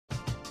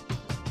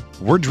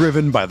We're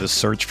driven by the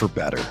search for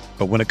better.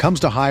 But when it comes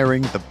to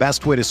hiring, the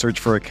best way to search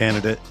for a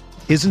candidate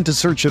isn't to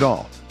search at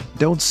all.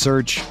 Don't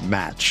search,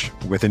 match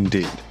with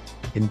Indeed.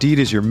 Indeed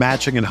is your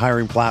matching and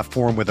hiring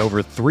platform with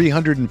over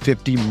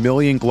 350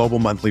 million global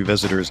monthly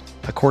visitors,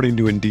 according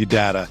to Indeed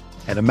data,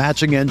 and a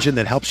matching engine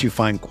that helps you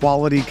find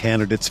quality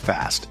candidates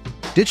fast.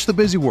 Ditch the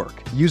busy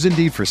work. Use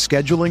Indeed for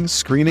scheduling,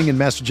 screening, and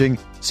messaging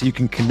so you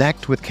can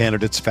connect with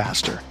candidates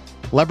faster.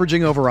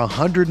 Leveraging over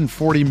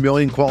 140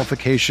 million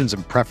qualifications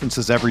and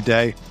preferences every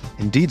day,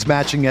 Indeed's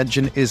matching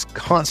engine is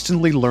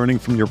constantly learning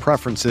from your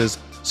preferences,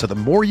 so the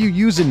more you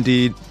use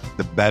Indeed,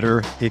 the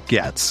better it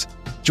gets.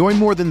 Join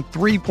more than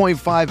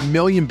 3.5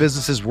 million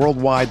businesses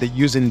worldwide that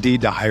use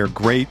Indeed to hire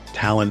great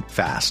talent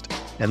fast.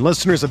 And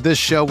listeners of this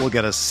show will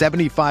get a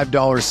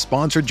 $75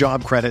 sponsored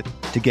job credit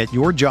to get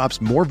your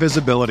jobs more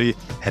visibility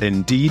at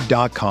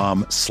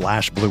Indeed.com/Blue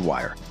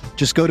Wire.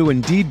 Just go to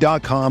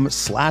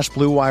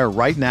Indeed.com/Blue Wire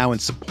right now and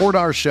support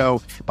our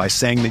show by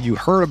saying that you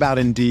heard about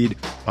Indeed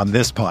on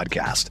this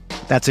podcast.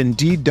 That's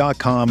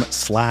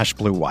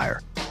Indeed.com/Blue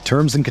Wire.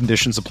 Terms and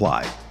conditions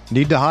apply.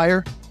 Need to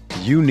hire?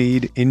 You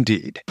need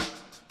Indeed.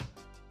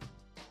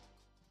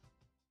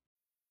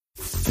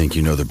 Think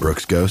you know the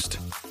Brooks Ghost?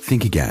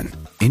 Think again.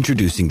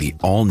 Introducing the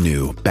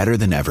all-new,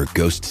 better-than-ever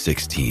Ghost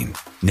 16.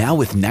 Now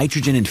with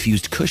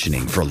nitrogen-infused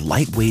cushioning for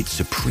lightweight,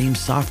 supreme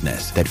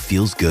softness that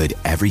feels good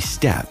every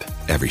step,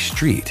 every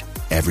street,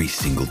 every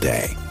single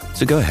day.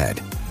 So go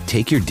ahead,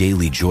 take your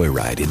daily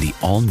joyride in the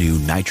all-new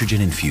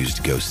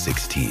nitrogen-infused Ghost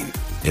 16.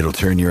 It'll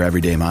turn your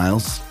everyday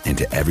miles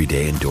into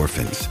everyday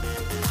endorphins.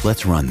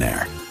 Let's run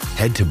there.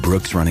 Head to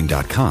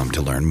brooksrunning.com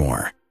to learn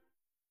more.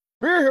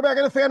 We're here back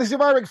in the Fantasy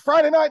Bar.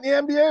 Friday night in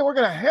the NBA. We're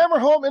going to hammer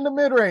home in the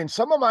mid-range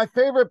some of my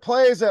favorite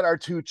plays that are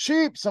too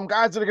cheap, some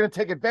guys that are going to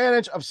take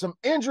advantage of some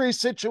injury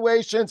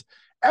situations.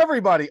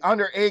 Everybody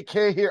under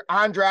 8K here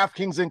on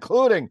DraftKings,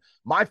 including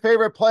my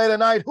favorite play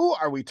tonight. Who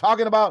are we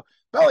talking about?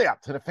 Belly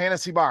up to the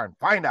Fantasy Bar and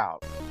find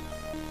out.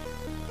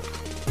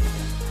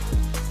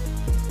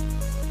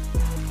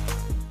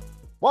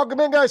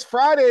 Welcome in, guys.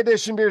 Friday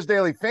edition Beers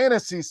Daily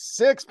Fantasy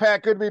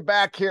Six-Pack. Good to be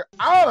back here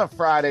on a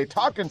Friday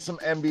talking some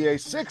NBA.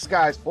 Six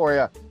guys for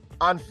you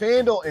on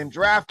FanDuel and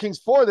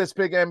DraftKings for this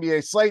big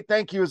NBA slate.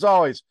 Thank you, as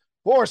always,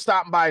 for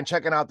stopping by and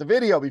checking out the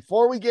video.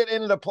 Before we get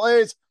into the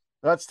plays,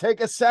 let's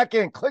take a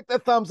second. Click the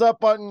thumbs up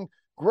button.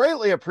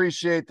 Greatly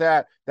appreciate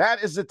that.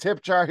 That is the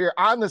tip jar here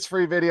on this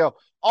free video.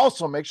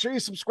 Also, make sure you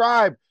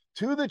subscribe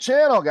to the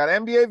channel. Got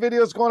NBA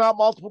videos going out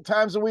multiple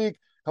times a week.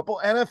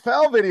 Couple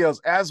NFL videos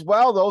as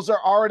well. Those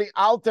are already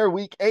out there.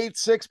 Week 8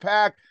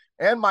 6-pack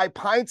and my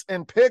pints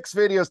and picks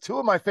videos. Two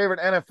of my favorite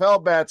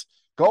NFL bets.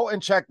 Go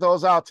and check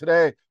those out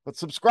today. But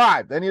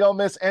subscribe, then you don't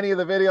miss any of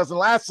the videos. And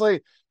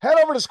lastly, head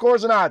over to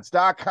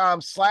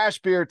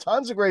scoresandodds.com/beer.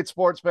 Tons of great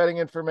sports betting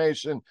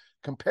information.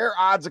 Compare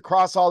odds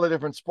across all the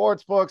different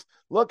sports books.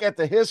 Look at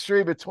the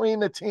history between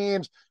the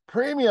teams.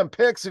 Premium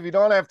picks if you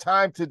don't have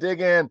time to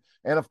dig in.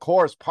 And of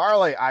course,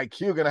 Parlay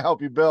IQ going to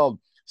help you build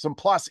some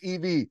plus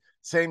EV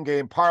same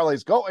game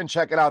parlays. Go and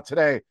check it out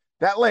today.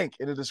 That link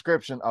in the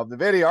description of the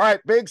video. All right,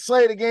 big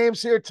slate of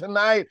games here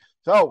tonight.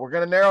 So we're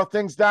going to narrow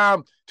things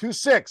down to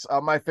 6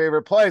 of my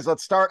favorite plays.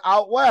 Let's start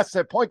out west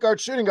at point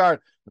guard, shooting guard,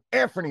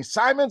 Anthony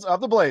Simons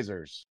of the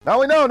Blazers. Now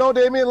we know no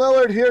Damian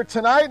Lillard here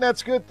tonight, and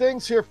that's good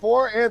things here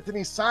for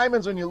Anthony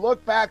Simons. When you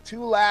look back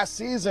to last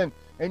season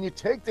and you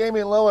take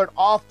Damian Lillard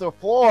off the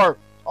floor,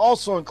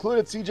 also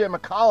included CJ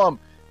McCollum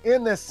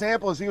in this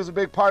sample as he was a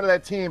big part of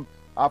that team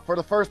for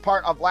the first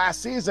part of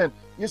last season.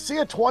 You see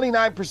a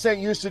 29%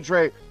 usage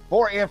rate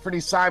for Anthony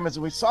Simons,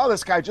 and we saw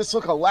this guy just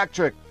look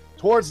electric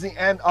towards the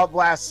end of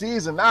last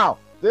season. Now,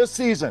 this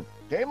season,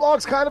 game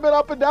log's kind of been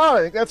up and down.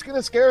 I think that's going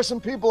to scare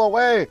some people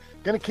away,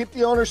 going to keep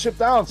the ownership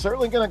down,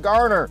 certainly going to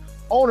garner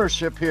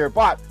ownership here,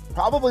 but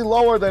probably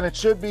lower than it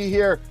should be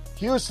here.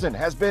 Houston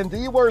has been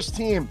the worst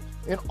team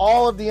in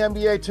all of the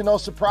NBA, to no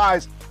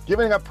surprise,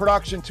 giving up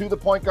production to the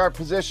point guard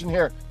position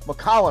here.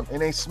 McCollum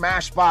in a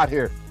smash spot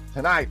here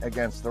tonight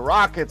against the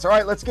Rockets. All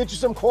right, let's get you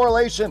some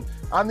correlation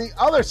on the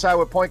other side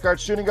with point guard,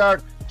 shooting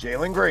guard,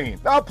 Jalen Green.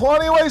 Now,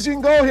 plenty of ways you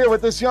can go here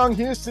with this young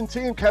Houston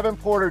team. Kevin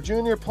Porter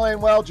Jr. playing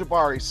well,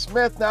 Jabari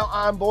Smith now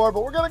on board,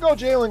 but we're going to go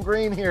Jalen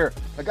Green here,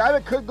 a guy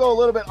that could go a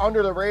little bit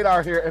under the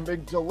radar here and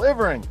been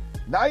delivering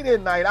night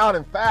in, night out.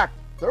 In fact,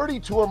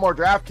 32 or more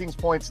DraftKings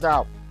points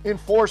now in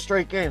 4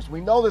 straight games. We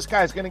know this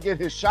guy's going to get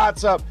his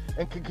shots up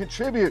and can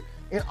contribute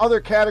in other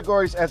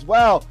categories as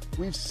well.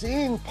 We've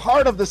seen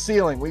part of the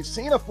ceiling. We've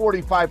seen a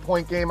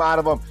 45-point game out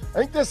of him. I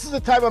think this is the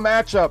type of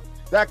matchup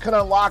that could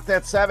unlock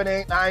that 7,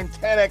 8, 9,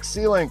 10x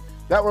ceiling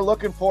that we're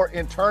looking for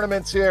in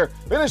tournaments here.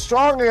 Been as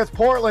strong against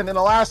Portland in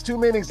the last 2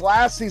 meetings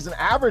last season,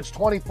 averaged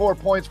 24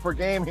 points per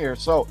game here.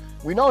 So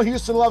we know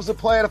Houston loves to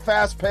play at a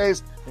fast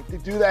pace. I think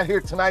they do that here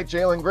tonight.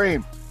 Jalen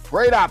Green,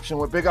 great option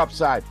with big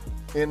upside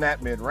in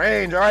that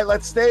mid-range. All right,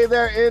 let's stay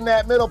there in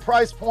that middle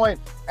price point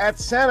at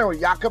center with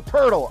Jakob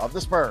Poeltl of the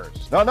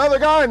Spurs. Now, another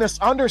guy in this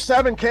under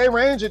 7K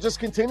range that just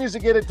continues to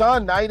get it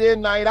done night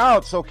in, night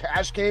out. So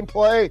cash game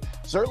play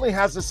certainly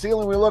has the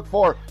ceiling we look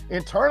for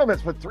in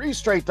tournaments with 3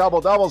 straight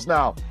double-doubles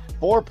now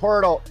for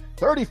Poeltl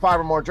 35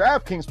 or more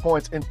DraftKings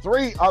points in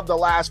 3 of the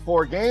last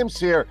 4 games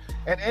here.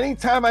 And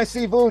anytime I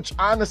see Vooch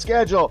on the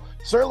schedule,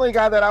 certainly a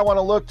guy that I want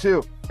to look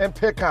to and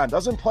pick on.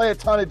 Doesn't play a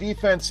ton of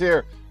defense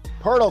here.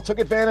 Poeltl took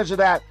advantage of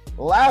that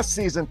last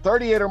season,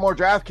 38 or more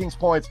DraftKings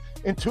points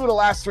in 2 of the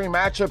last 3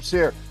 matchups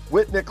here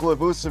with Nikola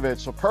Vucevic.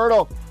 So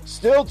Poeltl,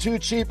 still too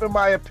cheap in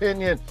my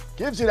opinion.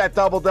 Gives you that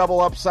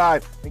double-double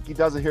upside. I think he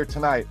does it here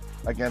tonight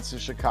against the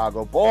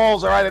Chicago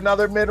Bulls. All right,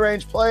 another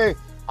mid-range play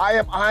I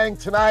am eyeing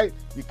tonight.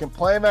 You can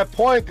play him at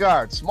point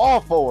guard,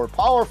 small forward,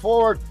 power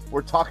forward.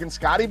 We're talking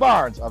Scottie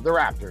Barnes of the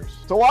Raptors.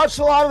 So watched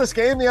a lot of this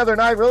game the other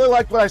night. Really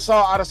liked what I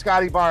saw out of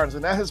Scottie Barnes,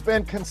 and that has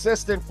been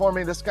consistent for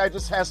me. This guy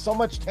just has so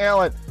much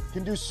talent,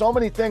 can do so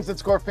many things and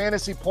score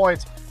fantasy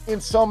points in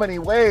so many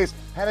ways.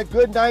 Had a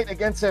good night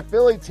against that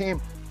Philly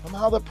team.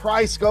 Somehow the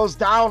price goes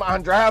down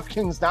on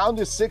DraftKings, down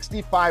to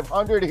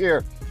 $6,500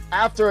 here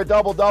after a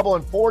double-double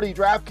and 40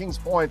 DraftKings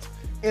points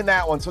in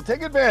that one. So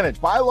take advantage.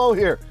 Buy low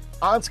here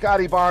on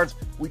Scottie Barnes.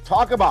 We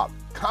talk about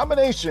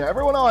combination.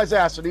 Everyone always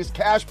asks, are these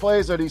cash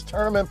plays, are these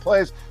tournament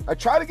plays? I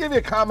try to give you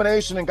a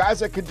combination and guys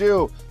that could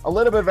do a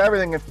little bit of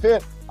everything and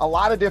fit a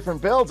lot of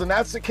different builds, and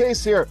that's the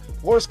case here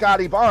for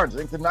Scottie Barnes. I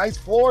think the nice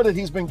floor that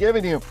he's been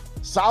giving you,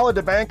 solid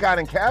to bank on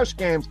in cash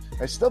games.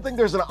 I still think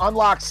there's an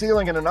unlocked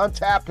ceiling and an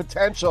untapped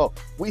potential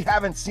we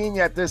haven't seen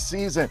yet this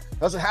season.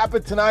 Does it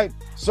happen tonight?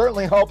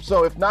 Certainly hope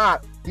so. If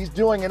not, he's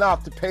doing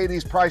enough to pay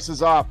these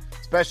prices off,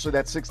 especially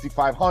that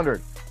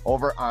 $6,500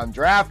 over on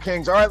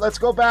DraftKings. All right, let's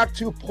go back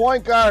to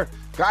point guard.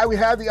 Guy we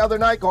had the other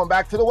night going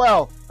back to the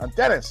well on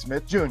Dennis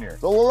Smith Jr.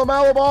 The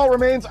LaMelo Ball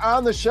remains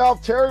on the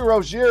shelf. Terry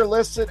Rozier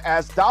listed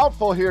as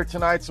doubtful here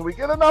tonight. So we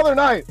get another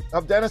night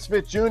of Dennis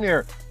Smith Jr.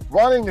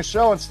 running the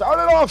show, and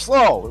started off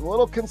slow, a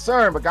little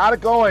concerned, but got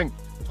it going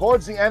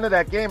towards the end of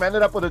that game.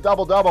 Ended up with a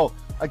double-double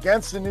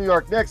against the New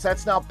York Knicks.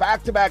 That's now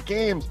back-to-back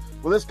games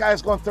where this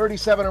guy's going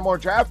 37 or more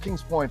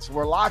DraftKings points.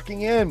 We're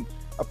locking in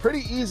a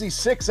pretty easy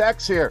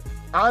 6X here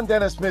on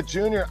Dennis Smith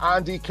Jr.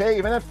 on DK,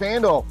 even at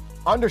FanDuel.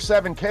 Under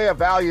 7K of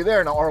value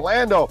there. Now,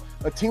 Orlando,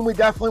 a team we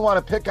definitely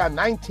want to pick on,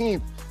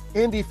 19th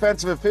in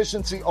defensive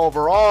efficiency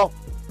overall.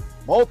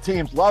 Both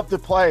teams love to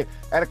play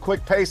at a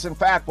quick pace. In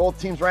fact, both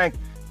teams rank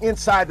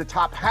inside the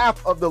top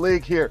half of the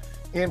league here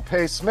in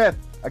pace. Smith,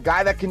 a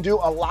guy that can do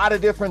a lot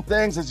of different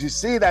things. As you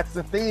see, that's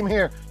the theme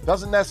here.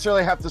 Doesn't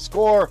necessarily have to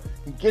score.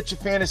 He can get you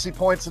fantasy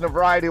points in a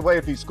variety of ways.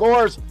 If he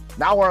scores,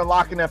 now we're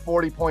unlocking that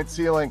 40-point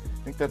ceiling.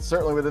 I think that's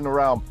certainly within the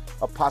realm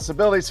of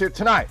possibilities here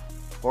tonight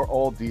for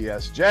old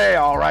DSJ.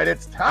 All right,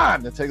 it's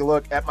time to take a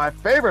look at my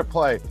favorite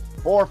play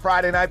for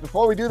Friday night.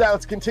 Before we do that,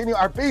 let's continue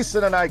our Beast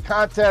of the Night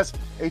contest.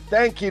 A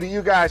thank you to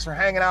you guys for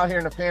hanging out here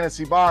in the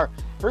Fantasy Bar.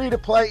 Free to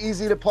play,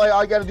 easy to play.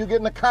 All you got to do, get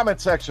in the comment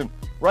section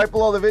right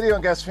below the video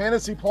and guess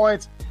fantasy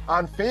points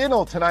on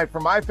FanDuel tonight for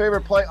my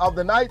favorite play of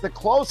the night. The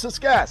closest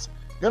guess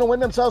going to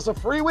win themselves a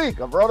free week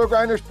of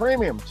RotoGrinders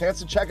Premium. Chance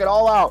to check it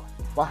all out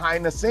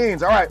behind the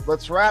scenes. All right,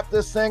 let's wrap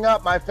this thing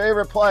up. My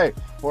favorite play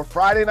for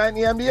Friday night in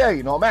the NBA.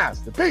 You know him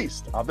as the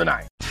Beast of the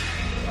Night.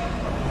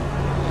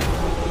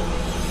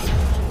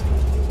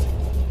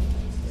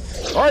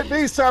 All right,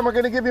 Beast time. We're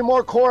going to give you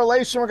more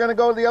correlation. We're going to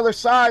go to the other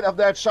side of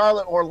that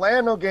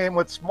Charlotte-Orlando game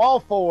with small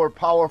forward,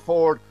 power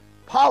forward,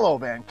 Paolo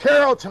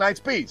Banchero,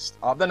 tonight's Beast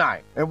of the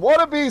Night. And what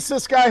a beast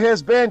this guy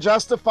has been,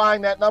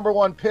 justifying that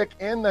 #1 pick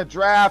in the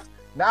draft.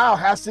 Now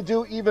has to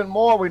do even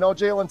more. We know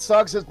Jalen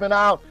Suggs has been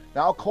out.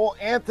 Now Cole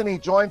Anthony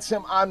joins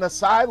him on the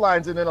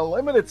sidelines, and in a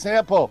limited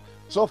sample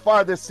so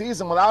far this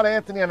season without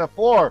Anthony on the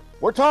floor,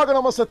 we're talking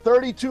almost a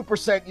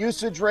 32%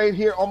 usage rate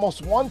here,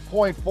 almost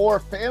 1.4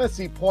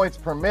 fantasy points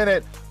per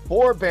minute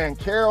for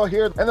Banchero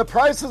here. And the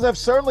prices have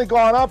certainly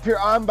gone up here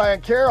on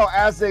Banchero,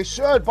 as they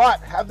should, but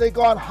have they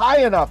gone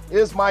high enough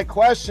is my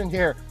question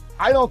here.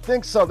 I don't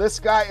think so. This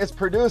guy is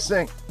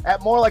producing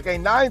at more like a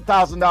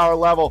 $9,000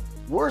 level.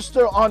 We're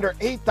still under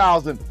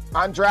 $8,000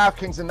 on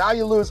DraftKings, and now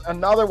you lose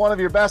another one of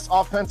your best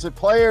offensive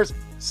players.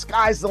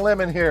 Sky's the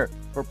limit here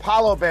for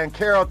Paolo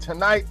Banchero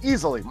tonight.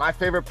 Easily my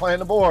favorite play on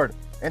the board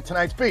and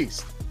tonight's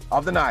Beast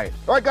of the Night.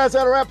 All right, guys,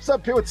 that wraps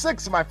up here with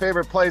 6 of my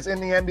favorite plays in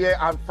the NBA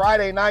on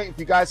Friday night. If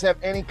you guys have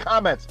any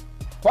comments,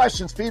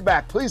 questions,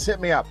 feedback, please hit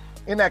me up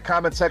in that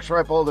comment section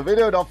right below the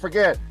video. Don't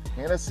forget,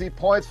 fantasy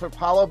points for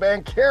Paolo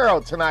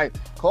Banchero tonight.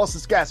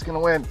 Closest guess going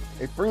to win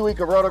a free week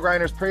of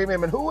RotoGrinders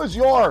Premium. And who was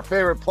your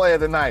favorite play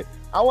of the night?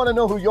 I want to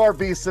know who your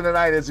Beast of the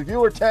Night is. If you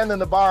were 10 in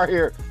the bar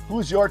here,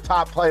 who's your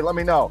top play? Let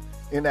me know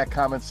in that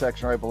comment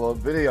section right below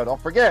the video.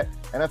 Don't forget,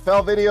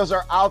 NFL videos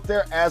are out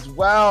there as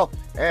well.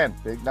 And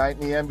big night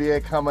in the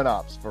NBA coming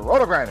up. So for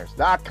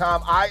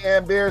RotoGrinders.com, I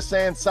am Beer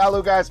saying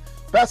salut, guys.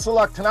 Best of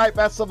luck tonight.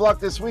 Best of luck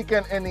this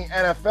weekend in the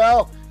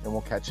NFL. And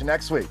we'll catch you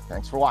next week.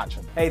 Thanks for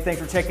watching. Hey,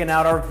 thanks for checking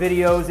out our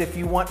videos. If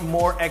you want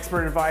more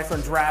expert advice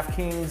on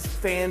DraftKings,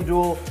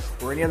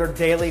 FanDuel, or any other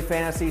daily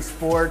fantasy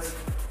sports,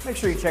 make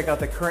sure you check out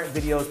the current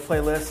videos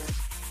playlist